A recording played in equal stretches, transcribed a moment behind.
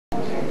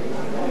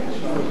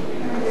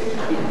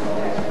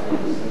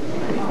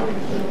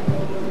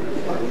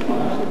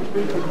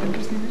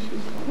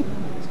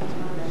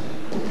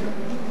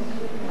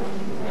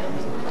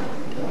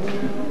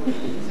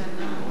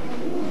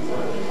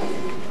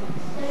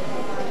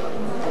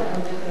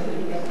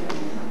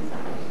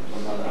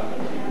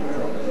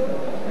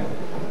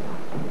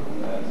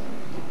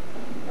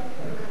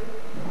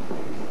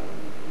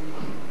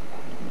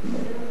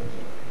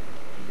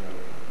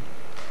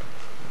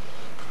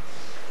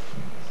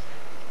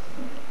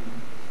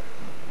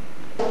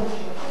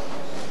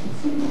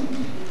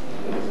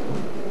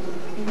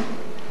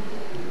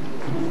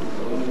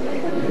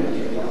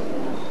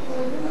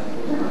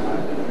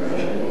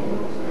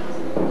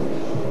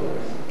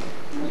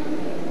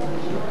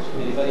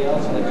Anybody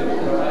else want to do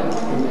it? All right.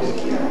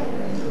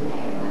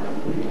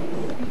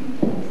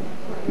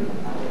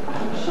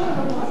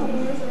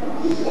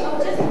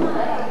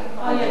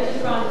 Oh yeah,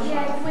 just Rhonda.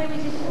 Yeah, the way we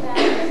did that.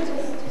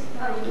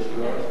 Just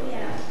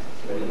yeah.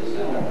 Ready to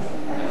send?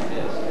 That's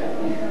it.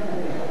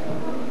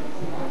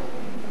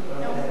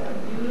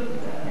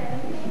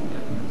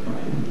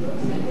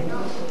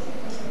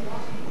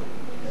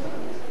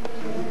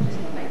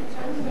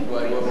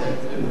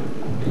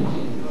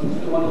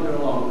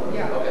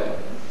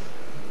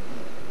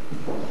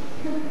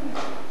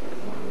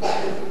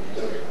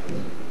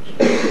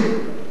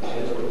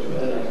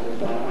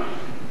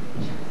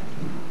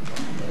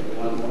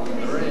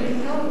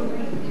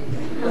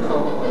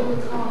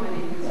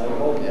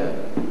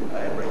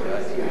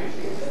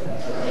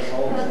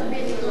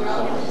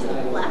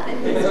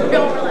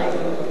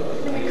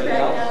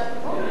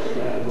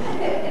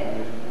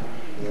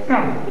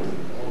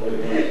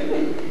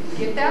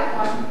 Get that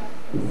one.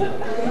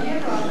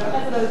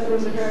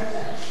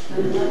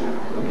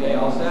 Okay,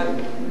 all set?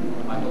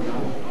 Michael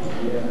John.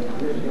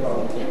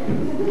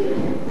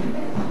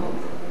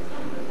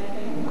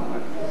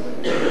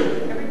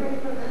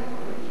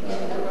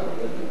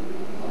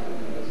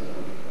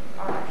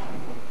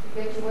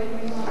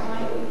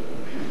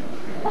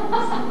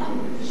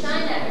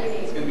 Shine at me.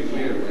 It's going to be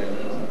weird, man.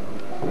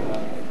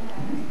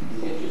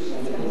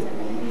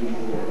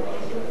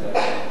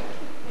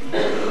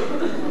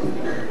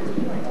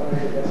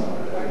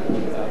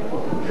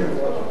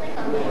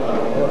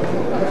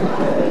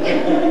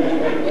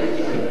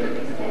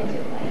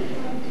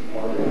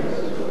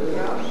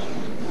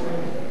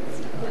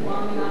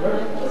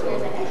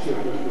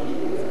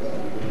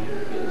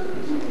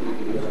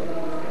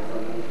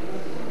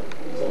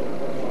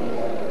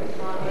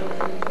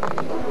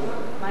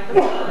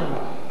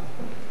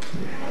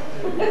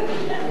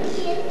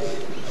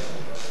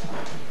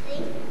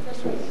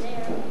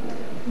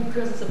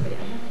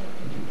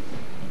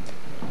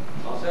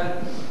 All set?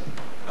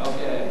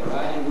 Okay,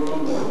 bride and groom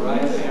with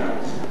bride and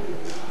parents.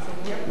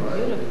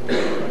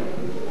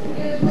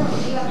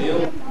 Deal?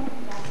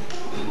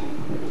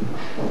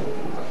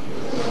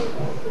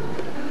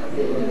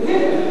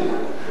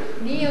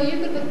 Neil, you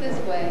could look this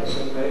way. Nice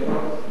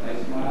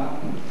smile.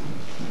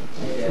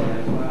 Yeah,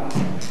 nice smile.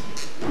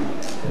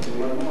 Let's do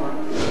one more.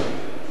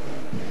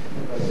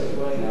 Right this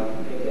way now.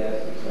 Take that.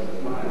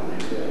 Smile.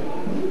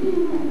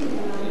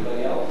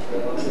 Anybody else?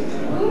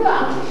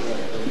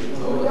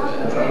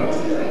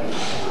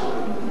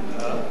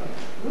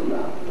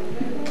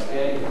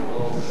 Okay,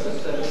 well, this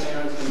set of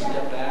parents can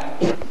step back.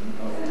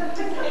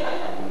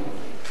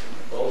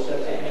 Both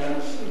sets of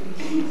parents.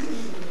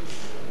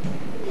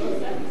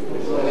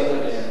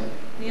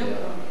 Neil?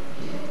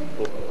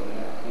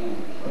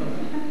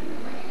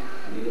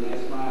 Need a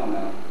nice smile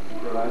now.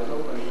 Keep your eyes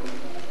open.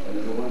 And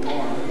then do one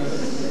more.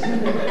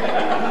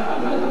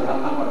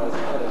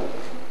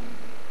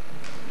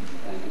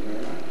 Thank you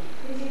very much.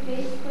 Is your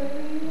face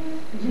blurry?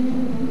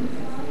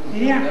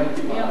 Yeah.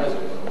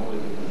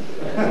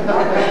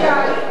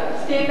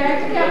 Stay back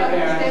together.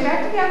 Stay back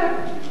together.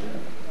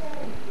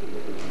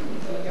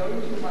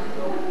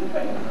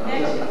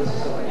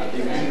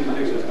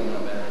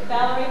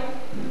 Valerie?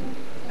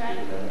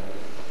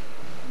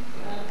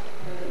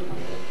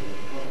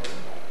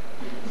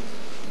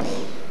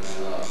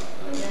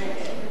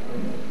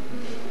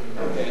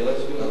 Okay,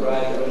 let's do the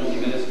bride and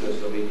groom minister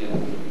so we can.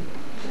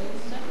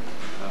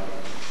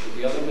 Is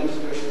the other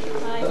minister?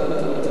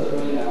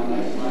 Yeah,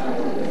 nice smile.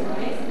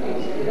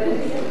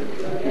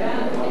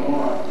 One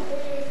more.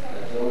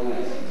 That's so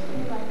nice.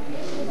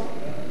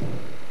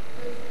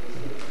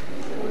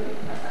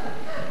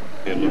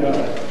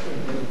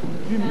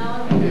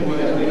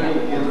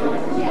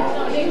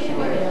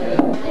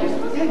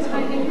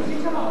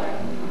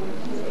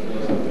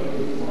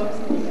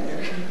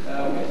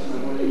 Okay, so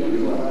what are you going to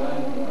do? All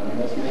right?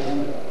 Yes, ma'am.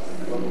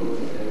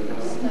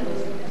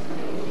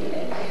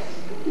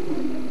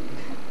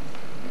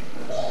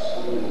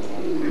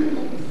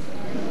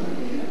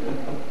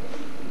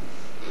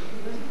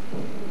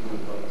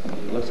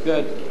 Looks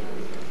good.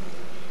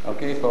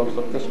 Okay, folks,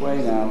 look this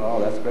way now. Oh,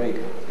 that's great.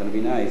 It's going to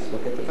be nice.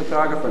 Look at the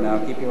photographer now.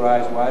 Keep your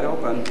eyes wide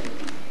open.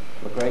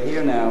 Look right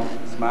here now.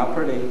 Smile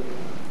pretty.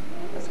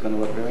 That's going to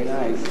look very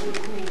nice.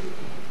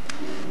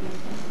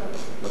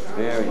 Looks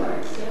very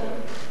nice.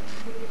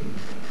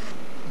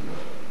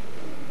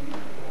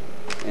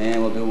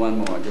 And we'll do one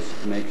more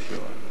just to make sure.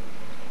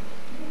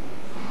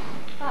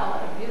 Oh,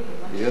 what a beautiful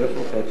one.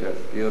 Beautiful picture.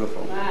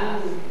 Beautiful.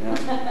 Wow. Yeah.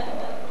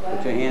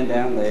 Put your hand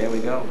down. There we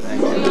go.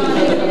 Thank you.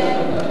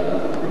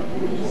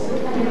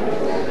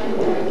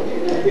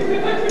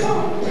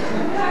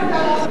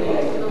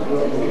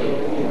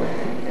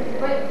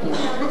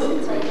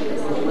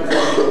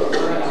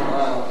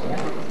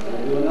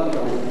 Do another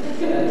one.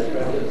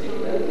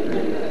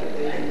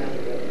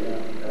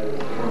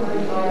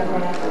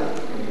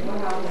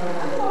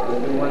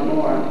 Let's do one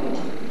more.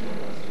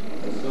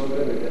 It's so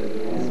good. We gotta do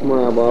one more.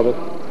 Smile, Bobby.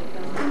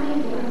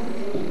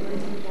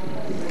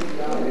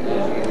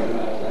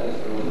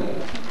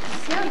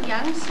 See how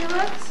young she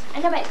looks? I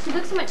know, but she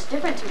looks so much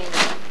different to me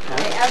than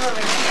I ever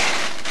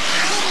remember.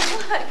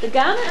 The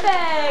garment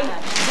bag.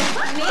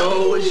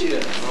 Oh,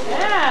 shit.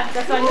 Yeah,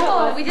 that's on Cool.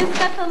 your We list. just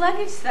got the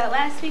luggage set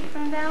last week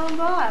from Val and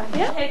Bob.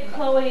 Yeah. Take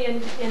Chloe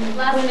and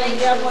Last Quinn night and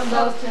the other one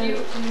was goes so to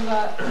cute.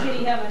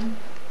 Kitty Heaven.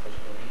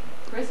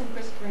 Chris and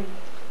Chris Green.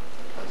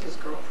 That's his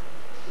girl.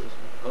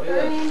 Oh, Her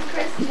yeah. name's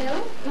Chris too.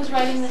 Who's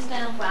writing this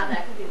down? Wow,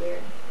 that could be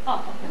weird.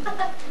 Oh,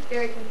 okay.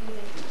 Very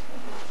confusing.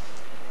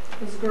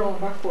 There's a girl in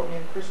Buckport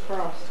named Chris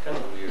Cross. It's kind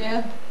of weird.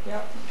 Yeah.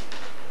 Yep.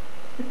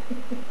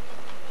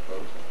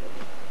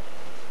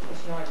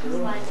 It's not a girl.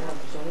 Slide it's down. a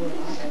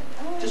woman.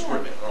 Oh, Just yeah. for a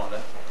minute,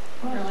 Rhonda.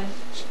 Really?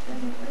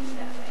 Doesn't work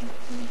that way.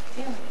 It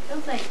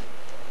feels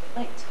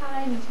like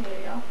tie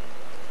material.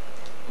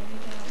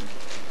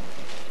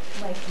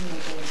 Like me.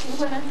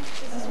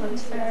 This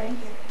one's very.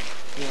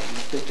 Yeah, you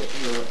stick it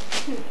through it.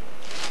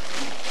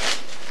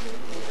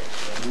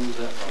 Who's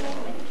that from?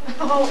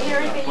 Oh,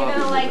 Erica, you're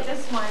gonna like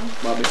this one.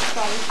 Bobby,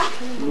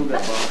 move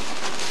that ball.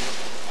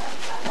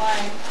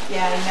 Why?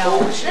 Yeah, I Oh,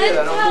 know. shit, I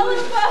don't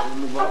believe it.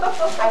 Move up.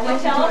 I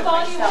went to do it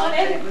telephone you myself, wanted?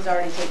 and it was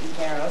already taken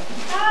care of.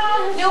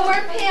 No,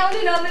 we're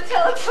pounding on the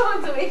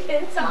telephone so we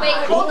can talk. Wait,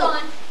 hold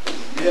on.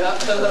 Yeah.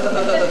 Hello,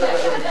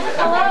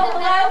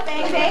 hello,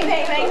 bang, bang,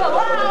 bang, bang,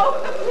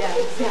 hello. Yeah,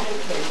 exactly.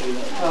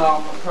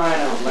 Oh, for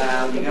crying out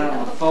loud, you got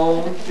on the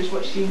phone, just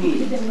what she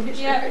needs.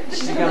 Yeah, She's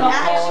she's gonna on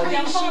call the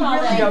it. phone all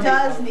day. Really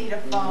does need a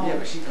Yeah, phone.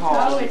 but she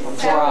calls me it's for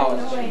so 4 hours,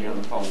 she'll annoying. be on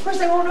the phone. Of course,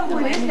 I won't know who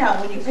it is now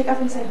when you pick up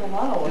and say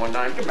hello. 1-9,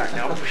 come back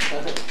now.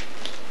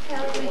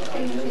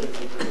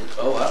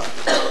 Oh, wow.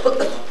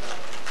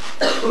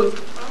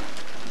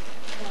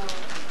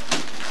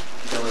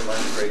 Kelly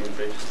likes crazy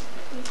faces.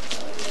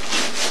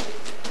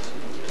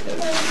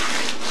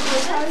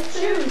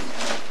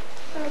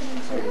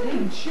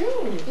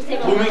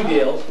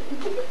 Bloomingdale's.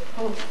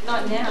 Oh,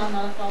 not now,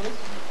 not if all this.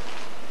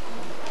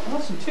 I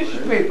want some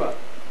tissue paper.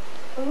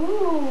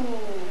 Ooh,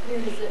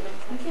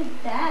 look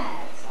at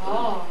that.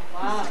 Oh,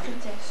 wow. Look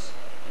at this.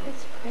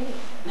 It's pretty.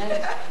 That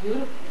is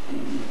beautiful.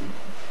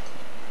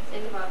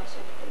 Think about it.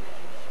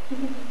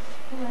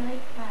 Oh, I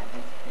like that.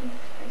 That's pretty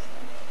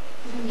Christmas.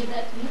 You can give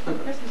that to me for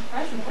Christmas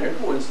present. Very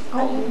coincident. Oh,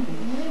 wait a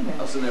minute. I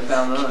was sitting there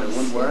pounding on it, it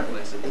wouldn't work, and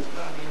I said, this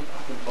goddamn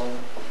fucking phone.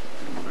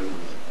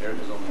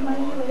 Erica's on the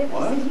line.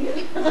 What?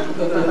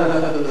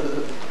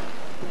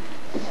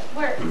 It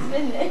works,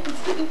 didn't it?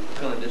 What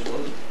kind of dish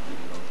was it?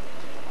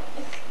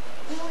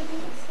 No, I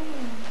didn't say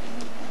anything.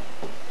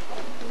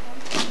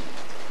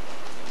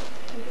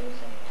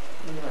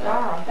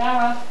 Dara.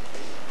 Dara.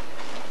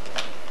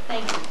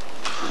 Thank you.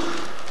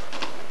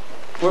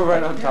 We're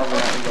right on top of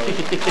that.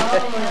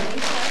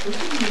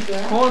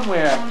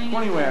 Cornware,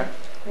 20-ware,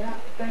 Yeah,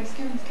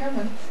 Thanksgiving's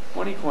coming.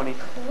 2020.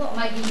 Look,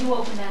 Mikey, you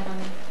open that,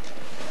 honey.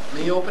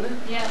 Me open it?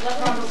 Yeah, let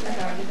Ron open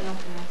that. You can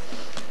open that.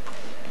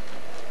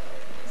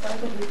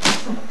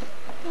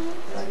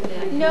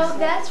 No,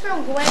 that's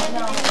from Gwen and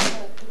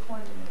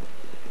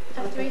a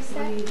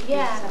 3-set?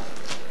 Yeah.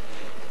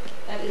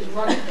 That is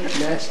rug tape.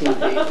 Nasty. I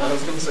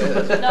was gonna say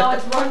that. No,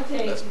 it's rug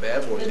tape. That's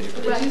bad boy It's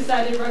tape. the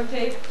two-sided rug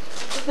tape.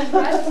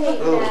 Rug tape,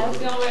 Oh. yeah. It's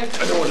the only way I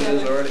know what it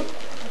is already.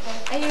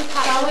 I use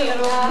Tell me hot it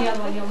over the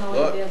other one, you'll know what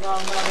Look. it is all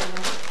about it.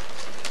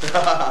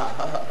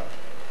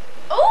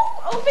 Oh,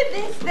 open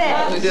this then. I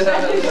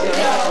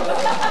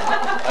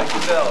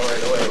can tell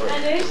right away. I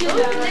knew you should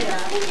Open know this.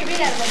 that. Take it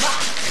right out of the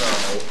box. No.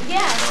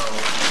 Yes.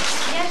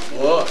 Yes, you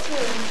Look. need to.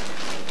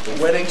 The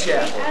wedding Out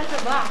chapel. of the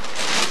box.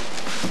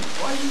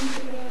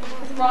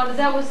 Rhonda,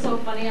 that was so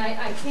funny.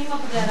 I came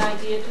up with that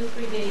idea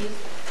 2-3 days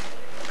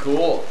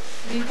Cool.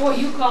 before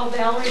you called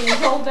Valerie and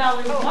told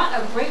Valerie what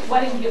a great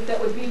wedding gift that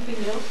would be for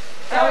you.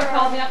 Valerie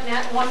called me up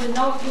and wanted to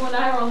know if you and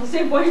I are on the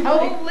same wavelength.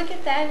 Oh, look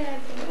at that. It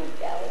has a little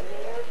bell in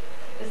there.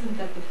 Isn't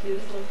that the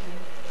cutest little thing?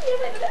 Yeah,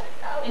 that's so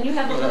And you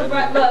have the little look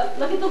at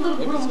the little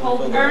groom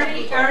holding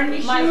Ernie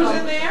shoes Michael.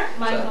 in there?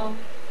 Michael,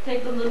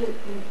 take the little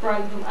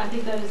bridegroom. I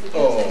think that is the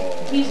cutest Oh,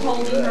 thing. He's look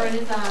holding at her that. in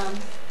his arms.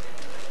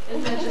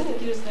 Isn't that just the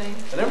cutest thing?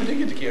 I never did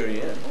get to carry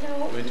in. No.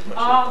 Way too much.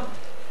 Oh,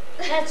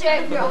 That's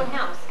right, your own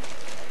house.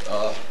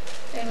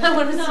 I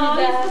want to see that.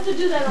 You're supposed to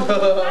do that on the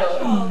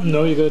threshold.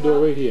 No, you gotta do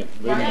it right here.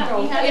 Right Yeah, now.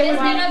 you have it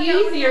would be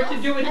easier to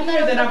do it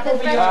here than up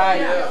over your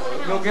Alright,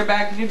 go get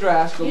back in your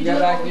dress, go You get do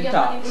it back over in your your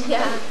top. honeymoon.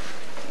 Yeah. I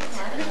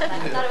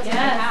thought it was Yes.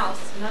 my house.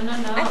 No, no,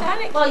 no. I thought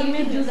it- Well, you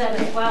may do that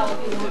as well if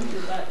you want to,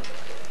 but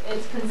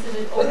it's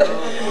considered over the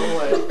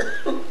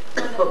honeymoon.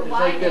 The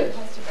wide end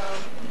has to go.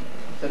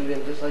 Send it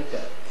in just like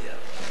that.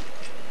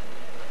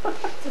 So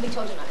we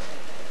told you not to.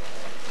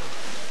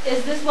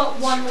 Is this what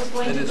one was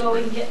going It to is go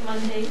pretty. and get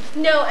Monday?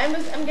 No, I'm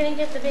gonna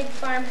get the big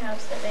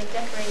farmhouse that they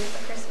decorated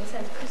for Christmas. It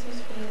has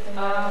Christmas trees and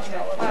all Okay.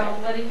 over Well,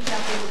 it. wedding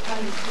chapel will come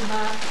to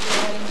mark your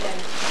wedding day.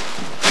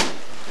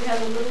 We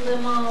have a little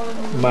limo and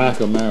a little Mark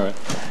or Merritt.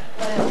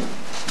 whatever.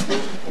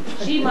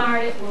 She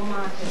marred it, we'll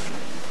mark it.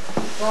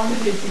 Rhonda,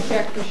 did you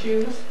check for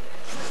shoes?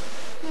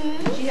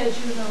 She has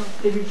shoes on.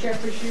 Did you check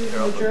for shoes Here,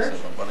 in I'll the put this church? in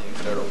my bunny. You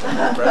can start opening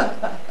the present.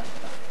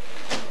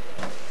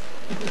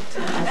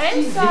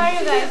 I'm sorry,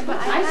 you guys, but I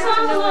I have saw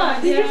to the know.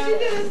 look. Did you Yeah. see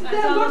this, I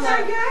that saw look the I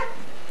look. got?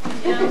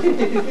 Yeah.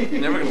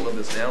 You're never gonna live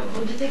this down though.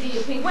 Would you take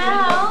your pink?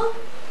 Well,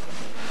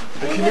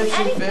 The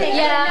connection fit.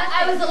 Yeah, I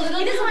was a little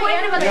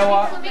disappointed about You know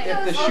what? the If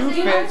the shoe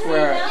fits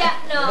where... Yeah,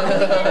 no. We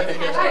did a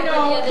test I know, the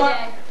other but-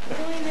 day.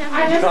 I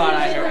just God, I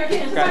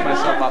cracked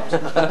myself up.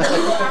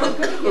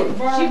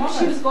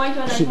 She was going to,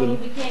 and I told her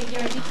we can't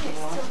guarantee it.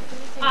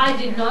 I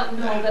did not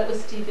know that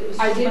was Steve. It was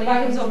I did somebody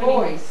by who his was over here.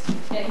 voice.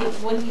 Yeah,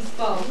 when he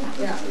spoke.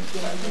 Yeah.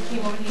 He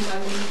came over here,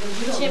 and we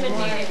don't Jim and know.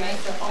 Mary, right?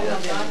 Oh my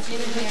God,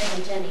 Jim and Mary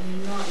and Jenny.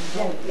 not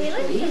know. They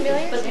look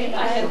familiar But to me. I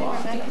had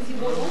because he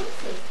wore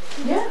glasses.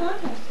 Yeah.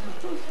 Contacts now.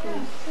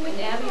 And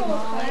Abby, Cool.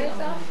 Molly, oh my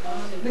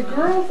God. The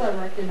girls I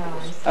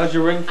recognize. How's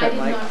your ring I fit, did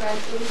Mike? not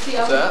recognize, see, I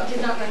What's that?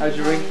 did not recognize. How's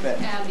your ring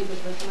fit? Abby, but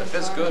It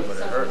fits good, but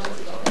it hurts.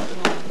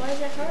 Why does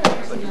it hurt?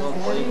 It's like you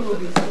won't play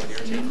with it. It's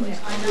irritating.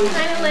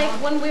 Kind of like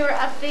when we were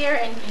up there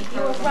and you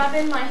were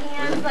rubbing my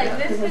hands like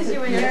this because you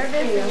were nervous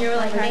and you were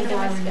like making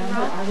I us get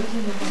remember rough. I was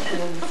in the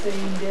hospital the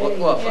same day.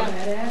 What? Yeah. At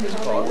It's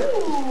Abby. called. Ooh,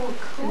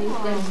 Then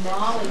cool.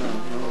 Molly.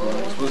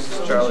 This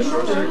is Charlie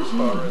Grocery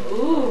Spa, right?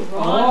 Ooh, Rhonda, Oh.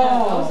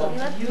 those You are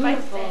left the beautiful.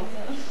 bike stand.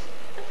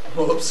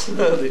 Whoops,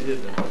 they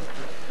didn't.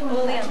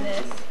 Only on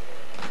this.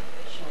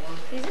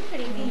 These are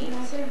pretty neat.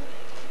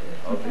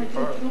 I'll be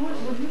part. I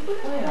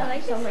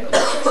like this one.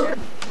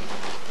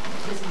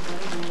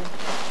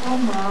 Oh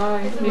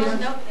my. There's a little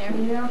note there.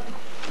 Yeah.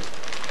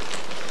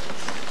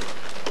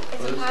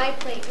 It's a pie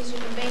plate because you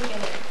can bake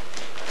in it.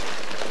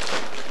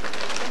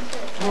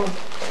 Oh,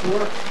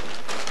 sure.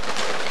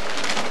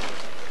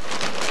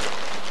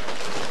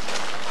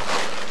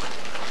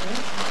 You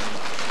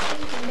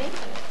can bake in it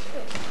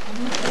too.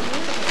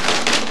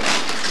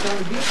 It's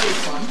gonna be a good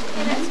one.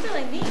 Yeah, that's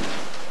really neat.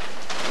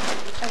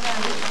 You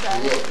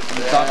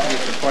talked to me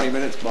for 20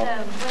 minutes, Bob.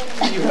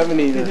 Around You haven't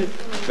eaten. Well,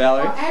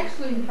 Valerie?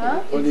 actually,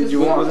 What it's did a you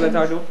want? Wasn't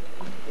I sorghum talking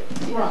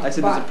to? front, I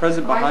said there's a but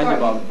present I behind you,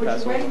 thought Bob. Put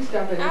Pass your over. wedding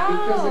stuff in it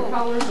because the Oh.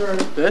 colors are,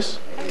 This?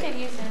 I could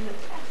use it in the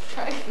trash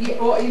truck. yeah,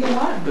 well, either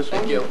one. This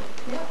Thank one? you.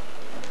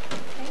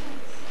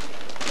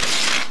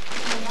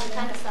 That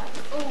kind of sucks.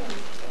 Oh,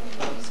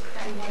 just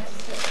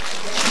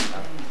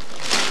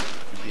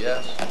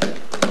Yes.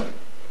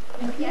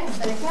 yes,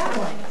 that's that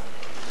one.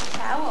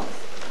 towels.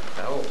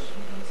 Towels.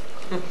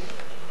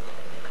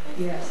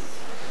 Yes.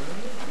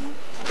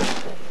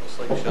 Looks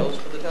like shells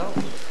for the towels.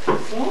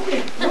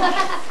 Okay.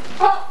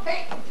 Oh,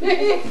 hey.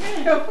 Good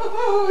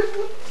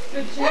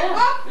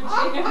job, good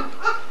job.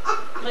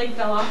 Leg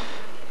fell off.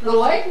 The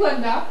leg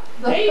went up,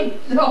 the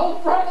whole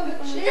front of the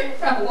chair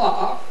fell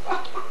off.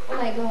 Oh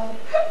my god.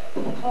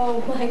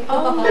 Oh my god.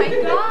 Oh my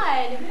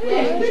god.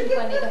 Yeah, it's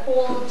funny. The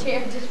whole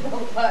chair just fell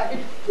apart.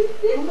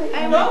 Oh my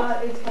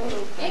god.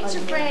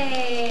 Picture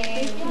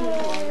frame.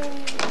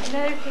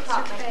 Another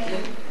picture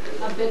frame.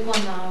 A big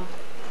one now.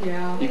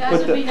 Yeah. You This put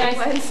would be the, nice,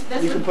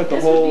 this you would, can put the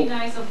this would whole- be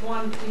nice if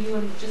one for you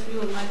and just you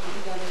and Michael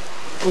together.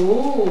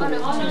 Ooh. Oh, no. Oh,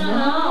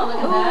 no,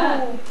 look at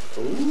that.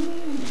 Ooh.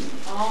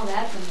 Oh,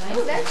 that's a nice Oh,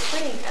 one. that's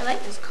pretty. I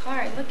like this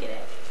card. Look at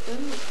it. Ooh,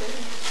 good.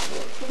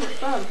 Look at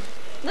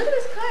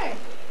this card.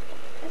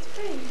 That's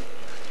pretty.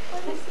 What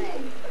does it say?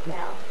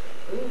 Val.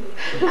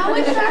 Oh,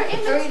 it's our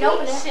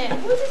invitation.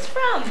 Who's this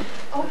from?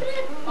 Open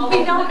it. Oh, We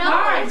open don't the know.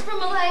 card. It's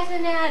from Eliza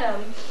and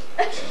Adam.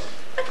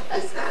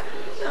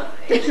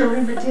 It's your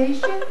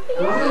invitation? Your invitation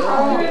Oh.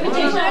 on one, and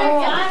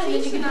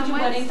then you can On put your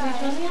one wedding side.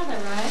 picture on the other,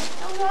 right?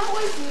 Oh, that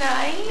was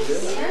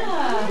nice. Yeah.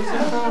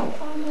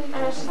 I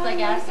was just like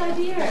Nice asking.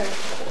 idea.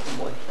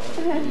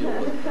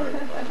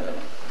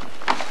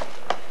 I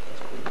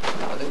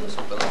think this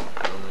will fill up.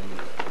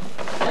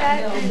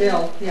 That is,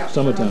 Bill, yeah.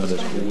 Summertime,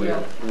 that's weird.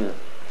 oh,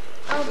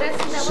 that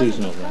wasn't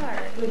Seasonal, the card.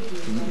 Oh,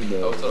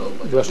 it's an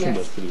open. Western Yes.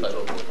 does pretty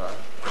Title good. of the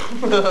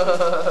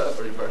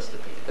car. Reverse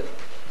it.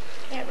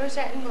 Yeah,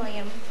 Rosette and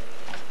William.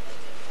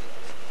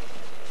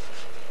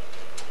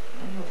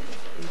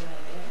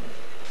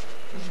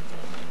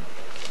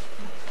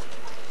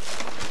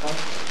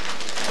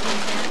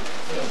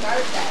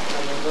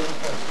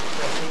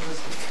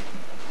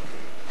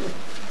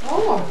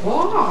 Oh, a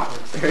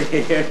box.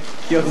 Here,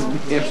 kills me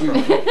every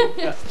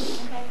Okay.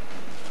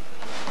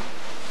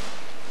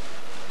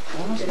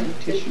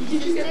 tissue.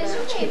 Tissue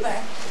paper.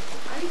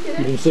 You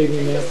didn't save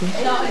me napkins?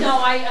 No,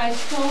 I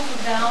stole from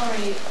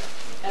Valerie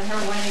at her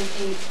wedding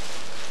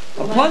A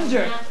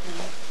plunger.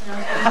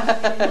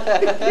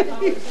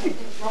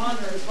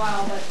 Rhonda as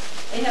well, but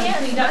they haven't Yes,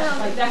 cleaned up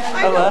like that. I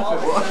laugh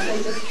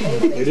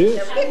at It is.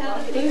 I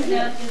have the big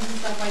napkins and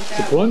stuff like that.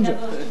 It's a plunger. We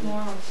have those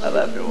tomorrow, so I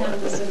laugh we at can have a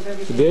little bit of It's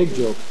a everything. gag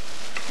joke.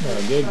 No, a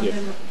gag gift.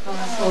 Oh.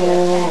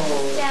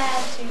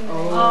 Statue.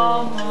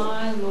 Oh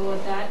my lord,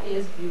 that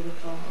is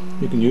beautiful.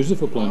 You can use it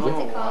for plunger.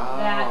 What's it called?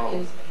 That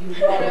is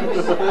beautiful.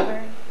 It's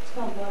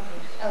called lovers.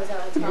 Oh, is that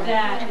what it's called?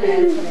 That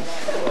is,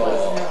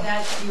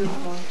 that's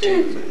beautiful.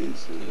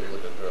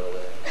 Look at girl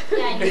there.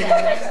 Yeah, I knew that.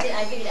 I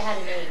figured it had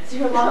a name. So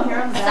your long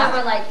hair on the Some back?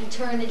 are like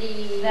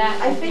eternity.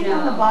 That- I think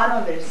on the know. bottom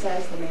of it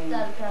says the name,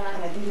 Da, and da.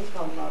 I think it's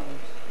called Lovers.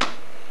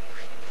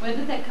 Where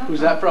did that come from?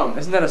 Who's that from?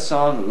 Isn't that a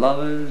song?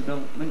 Lovers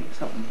don't think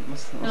something.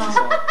 What's the No.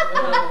 song?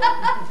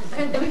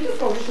 We could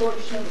go short,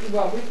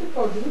 well, we could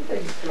go do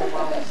things for a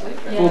while.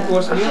 Full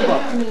course meal?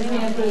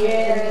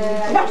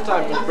 Yeah. First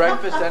time for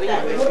breakfast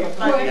anyway.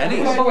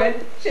 Denny's.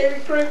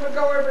 Shaving cream would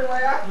go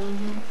everywhere.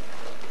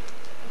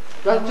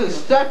 That's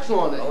just sex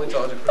on I it. only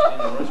talked to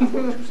Christina and Richard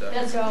for 2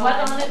 seconds. There's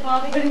what on it,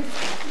 Bobby?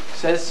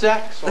 Says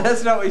sex on it.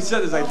 That's not what he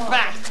said. It's like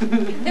fact.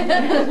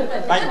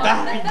 Like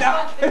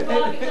that.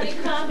 Bobby, honey,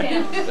 calm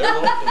down. They're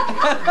little kids.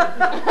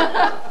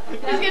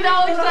 He's getting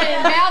all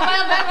excited.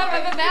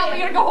 Now we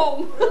gotta go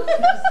home.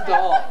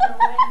 Stop.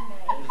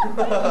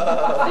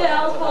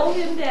 Bill, hold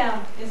him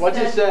down.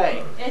 What'd you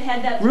say? It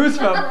had that. Ruth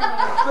from.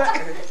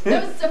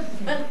 That was so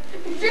fun.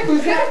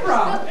 Who's that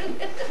from?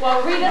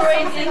 Well, read us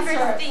Grace some and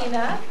inserts.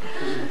 Christina.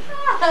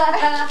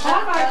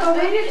 Oh, Michael,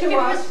 read it to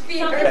us.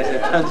 You guys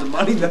have tons of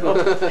money though.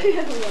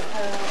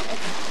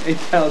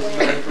 8,000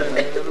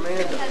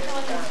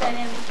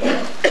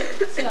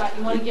 Scott,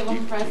 you want to give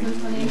them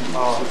presents when they...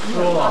 Well,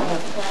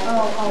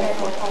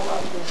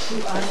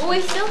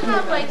 we still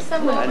have like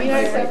some more. We You do?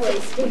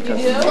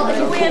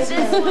 we have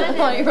this one.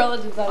 All your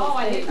relatives on Oh,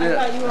 I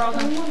thought you were all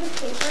done.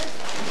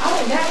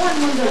 Oh, that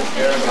one was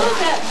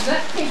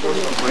that paper.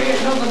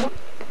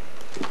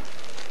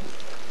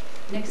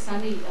 Next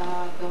Sunday,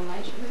 Bill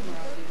Knight should be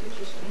around.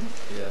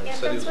 Yeah, Yeah,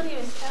 said he that's what he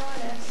was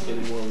telling us. said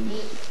he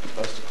wanted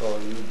us to call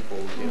you before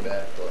we came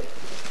back, but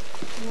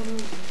so we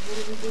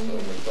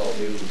called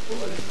you to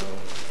let you know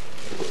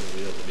what we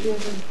have to do.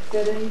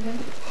 Said anything?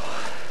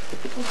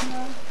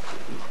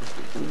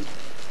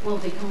 Well,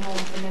 they come home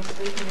for next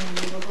week and then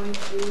we were going to...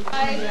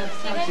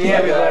 See you,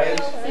 everybody.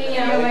 See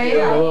ya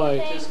later. Bye-bye.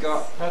 Just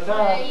go.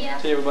 Yeah.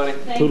 See everybody.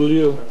 Toodle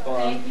you.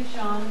 Thank you,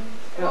 Sean.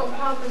 Oh,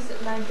 Papa's at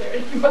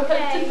 9:30.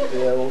 Okay.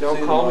 Yeah, we'll Don't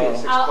see call me tomorrow. at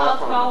 6 I'll o'clock.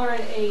 call her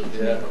at 8.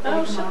 Yeah.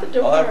 Oh, shut the I'll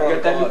door. have her on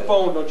Get that call new it.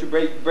 phone. Don't you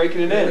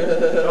breaking it in.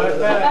 Right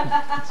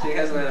back. See you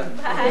guys later.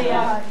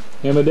 Bye.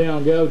 Hammer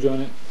down, gouge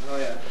on it. Oh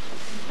yeah.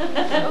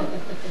 There.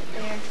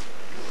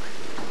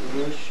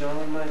 Blue Sean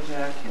on my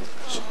jacket.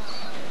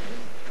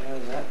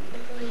 How's that?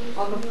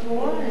 On the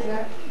floor, is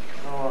that?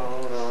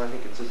 Oh no, I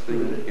think it's this thing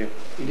right here.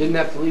 You didn't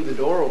have to leave the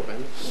door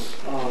open.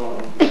 Oh.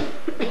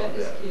 That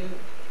is cute.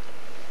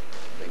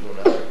 They go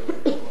down there.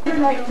 Good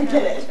night,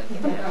 forget it.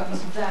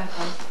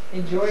 Exactly.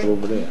 Enjoy it.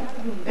 Over there.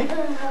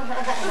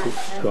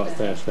 Got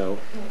fast out.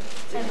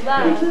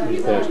 Bye. He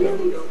passed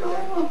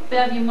out.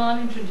 Bev, your mom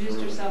introduced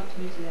herself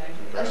to me today.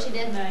 Oh, she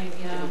did? Tonight,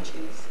 yeah.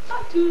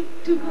 Two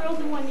girls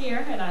in 1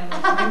 year, and I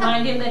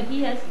remind him that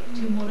he has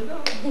 2 more to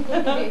go.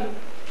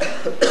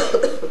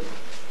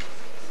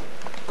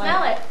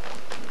 Smell it.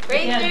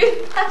 Great Yeah.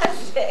 dude.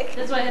 Plastic.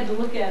 That's why I had to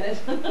look at it.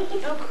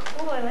 Oh,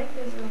 cool. I like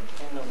those little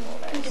candle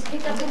holders. You can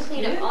pick up and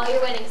clean up all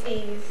your wedding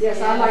teas.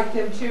 Yes, I like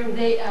them too.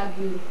 They are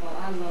beautiful.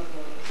 I love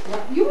those.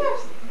 You have,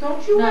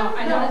 don't you No, have?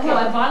 I don't. No,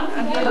 I bought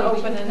them for you.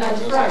 Open it. That's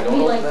That's right. right. We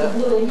like the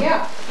blue.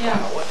 Yeah. Yeah, I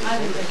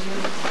think they're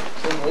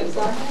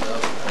beautiful.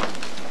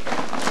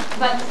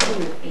 But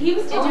he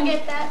was Did telling you me.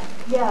 get that?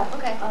 Yeah.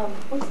 Okay.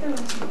 What's their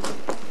name?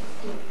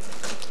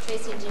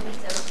 Tracy and Jimmy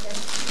Soderson.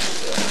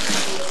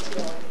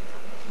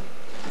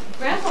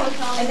 Grandpa was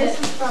telling me And that this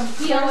is from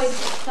he always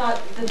thought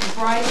that the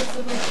bride was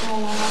supposed to go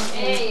along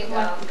There you and go.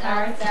 collect the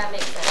cards. That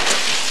makes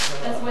sense.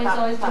 That's the way it's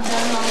always been done.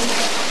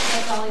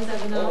 That's all he's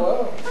ever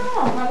known.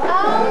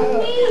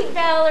 Oh, neat,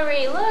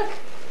 Valerie. Look.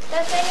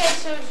 That thing I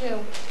showed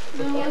you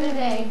the other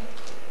day.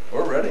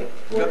 We're ready.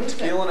 We got the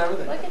tequila and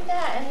everything. Look at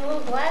that. And the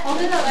little glass.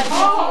 Hold it up.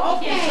 Oh,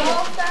 You okay. can't go.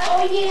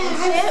 Oh,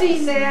 yeah, I've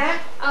seen that.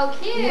 Oh,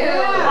 cute.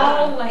 Yeah.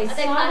 Oh, I Are they saw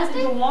it in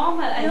plastic? the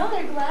Walmart. No,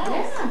 they're glass.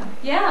 Yeah. Oh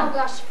Yeah.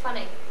 gosh,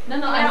 funny. No, I I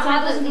don't saw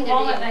have this in those the either,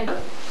 Walmart. do you? And I go,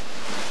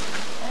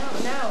 I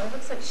don't know. It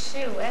looks like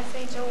shoe.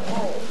 S-H-O-O.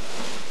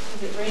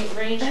 is it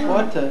range?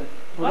 What the?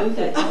 What is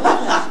it?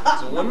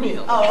 It's a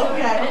windmill. Oh,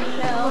 okay.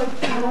 No.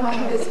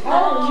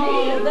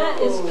 Oh, that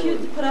is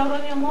cute to put out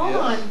on your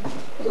lawn.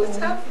 Who's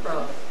that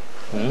from?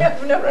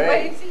 Huh? No, Ray.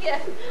 wait, see ya.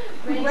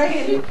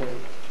 Ray.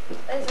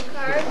 There's a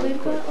card.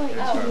 We've got like,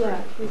 Oh.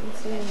 yeah, we can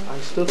see it. I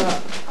still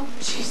got. Oh,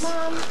 jeez.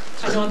 Mom.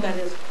 I know what that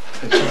is.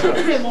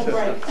 It won't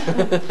break.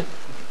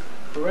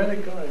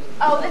 Credit cards.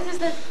 Oh,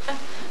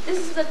 this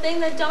is the thing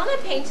that Donna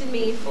painted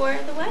me for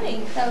the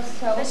wedding. That was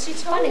so That she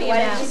told funny. me Why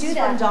about. did you do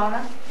that? From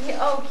Donna? Yeah,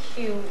 oh,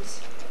 cute.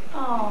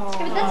 Oh. Yeah,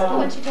 but that's not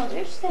what she told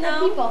you. She said No.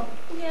 no. People.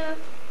 Yeah.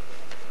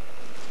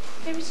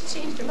 Maybe she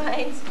changed her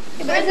mind.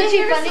 Yeah, but isn't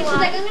she funny? She's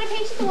like, I'm gonna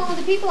paint you the one with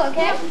the people,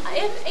 okay? I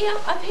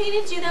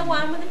painted you that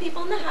one with the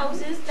people in the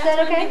houses. That's that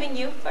what okay? I'm giving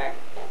you for.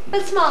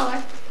 But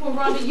smaller. Well,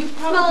 Rhonda, you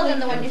Smaller probably than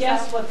the one can you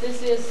guess saw. what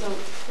this is, so,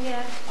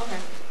 Yeah. okay.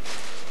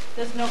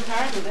 There's no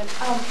card with it.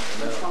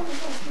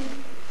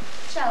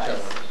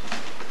 Chalice.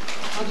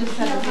 I'll just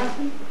send it.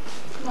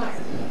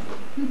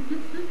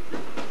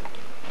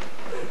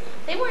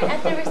 They weren't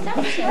at the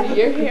reception.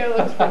 Your hair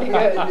looks pretty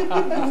good. Dawn and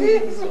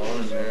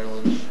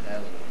Marilyn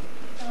has one.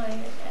 Oh, yeah,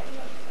 that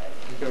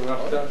looks You got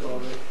roughed up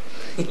already.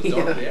 Was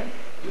Dawn there?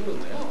 You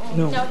wasn't there. good.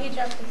 No. No, he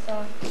dropped this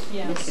off.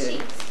 Yeah, The Okay.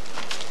 sheets.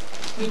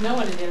 we know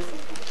what it is.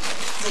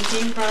 They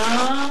came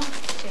from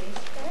JC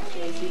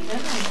Jason.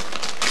 Penney.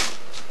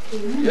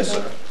 Yes,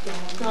 sir.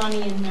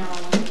 Johnny and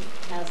Marilyn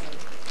hasn't.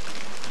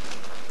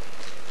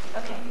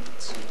 Okay.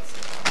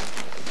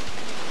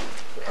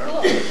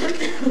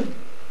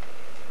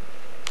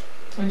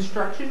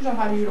 Instructions on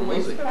how to use a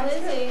waist. How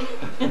is he?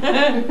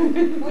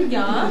 Well,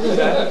 yeah.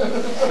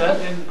 That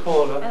in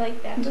Coda. I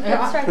like that.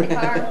 Let's start the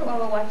car while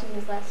we're watching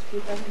this last few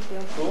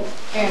presentations. Cool.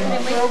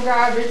 And throw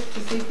garbage to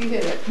see if you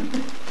hit it.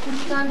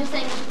 So I'm just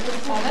saying,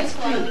 this Oh, that's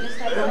why don't we cute. just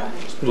start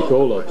with It's pretty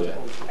cold out there.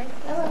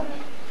 Oh,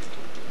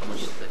 How much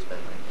did they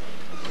spend?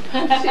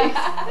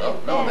 Oh,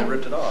 no, they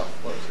ripped it off.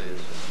 Look, see,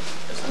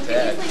 it's the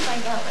tag. usually my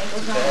gun like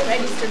was Tag. not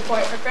registered for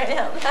it for crying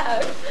out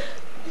loud.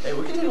 Hey,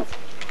 we can do it.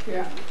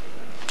 Yeah.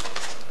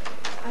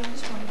 I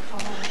just want to call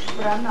out,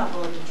 but I'm not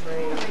willing to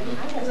trade.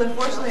 Because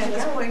unfortunately, at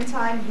this point in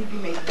time, you'd be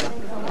making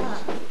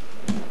up.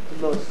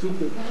 No,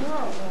 stupid.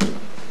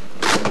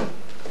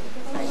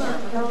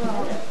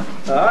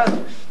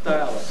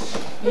 Stylish.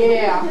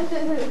 Yeah.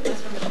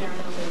 That's from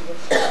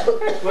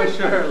Sharon. For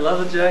sure.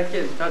 Leather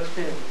jacket and touch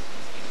pins.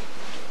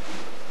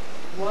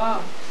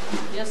 Wow.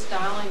 Your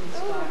styling is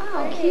fine.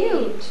 Oh,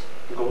 cute.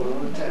 Going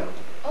on in town.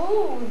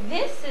 Oh,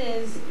 this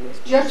is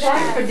Just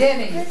like for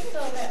Denny's.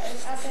 crystal that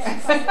is up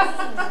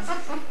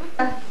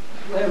there.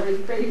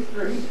 Larry's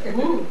pastry.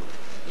 Ooh,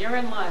 you're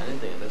in I line. didn't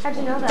think of this. How'd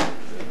you know that?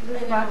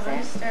 I know,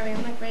 I'm starving.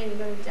 I'm like ready to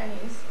go to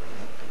Denny's.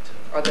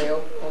 Are they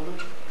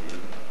older?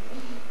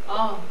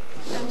 Oh,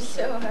 I'm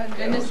so hungry.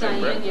 goodness,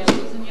 Diane, you're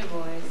losing your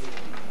voice.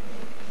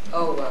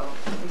 Oh, well.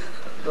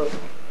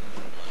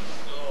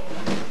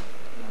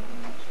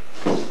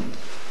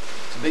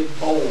 It's a big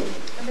bowl.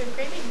 I'm a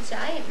great big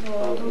giant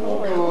bowl.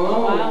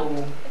 Oh, wow.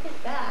 Look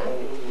at that.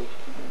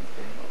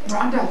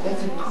 Rhonda,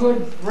 that's a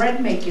good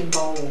bread making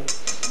bowl.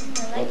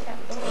 I like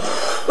that bowl.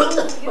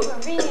 Oh, you were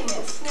reading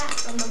it. Snap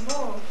from the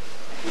bowl.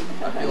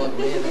 I feel like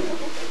me and it.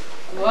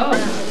 Whoa.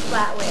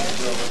 Flatware.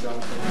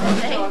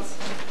 Thanks.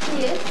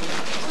 He is.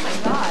 Oh my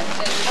god.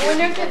 I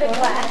wonder if they're the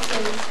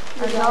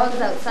glasses. Our dog's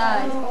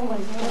outside. Oh my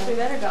god. We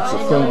better go. It's a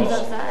Oh, film. He's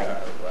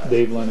outside.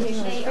 Dave Lennox.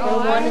 They Or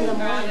 1 in the are.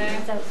 morning,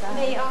 he's outside.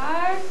 They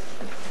are?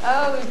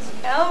 Oh,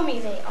 tell me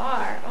they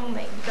are. Oh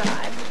my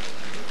god.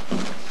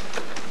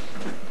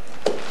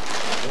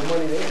 No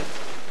money there.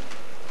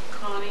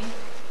 Connie,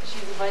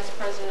 she's the vice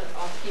president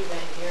of Key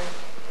Bank here.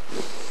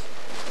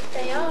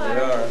 They are. They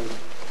are.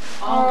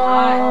 Oh,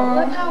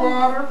 my. Look how-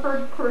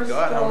 Waterford crystal.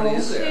 God, how many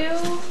is there?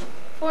 2,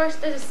 4,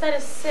 there's a set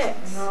of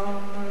 6.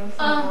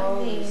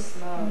 No, These.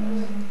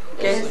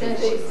 Yes,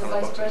 she's the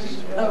vice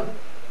president. Oh,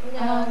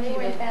 No, they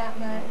weren't that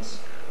much.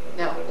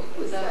 no.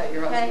 Was that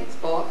your husband's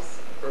boss?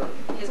 Or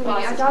His Our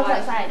boss is dog's wife.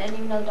 outside. I didn't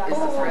even know the dog Is was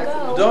the outside.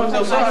 president? Oh, The dog's go.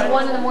 outside. It's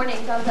 1 in the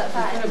morning, dog's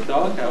outside.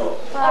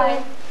 Doghouse.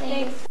 Bye.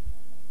 Thanks.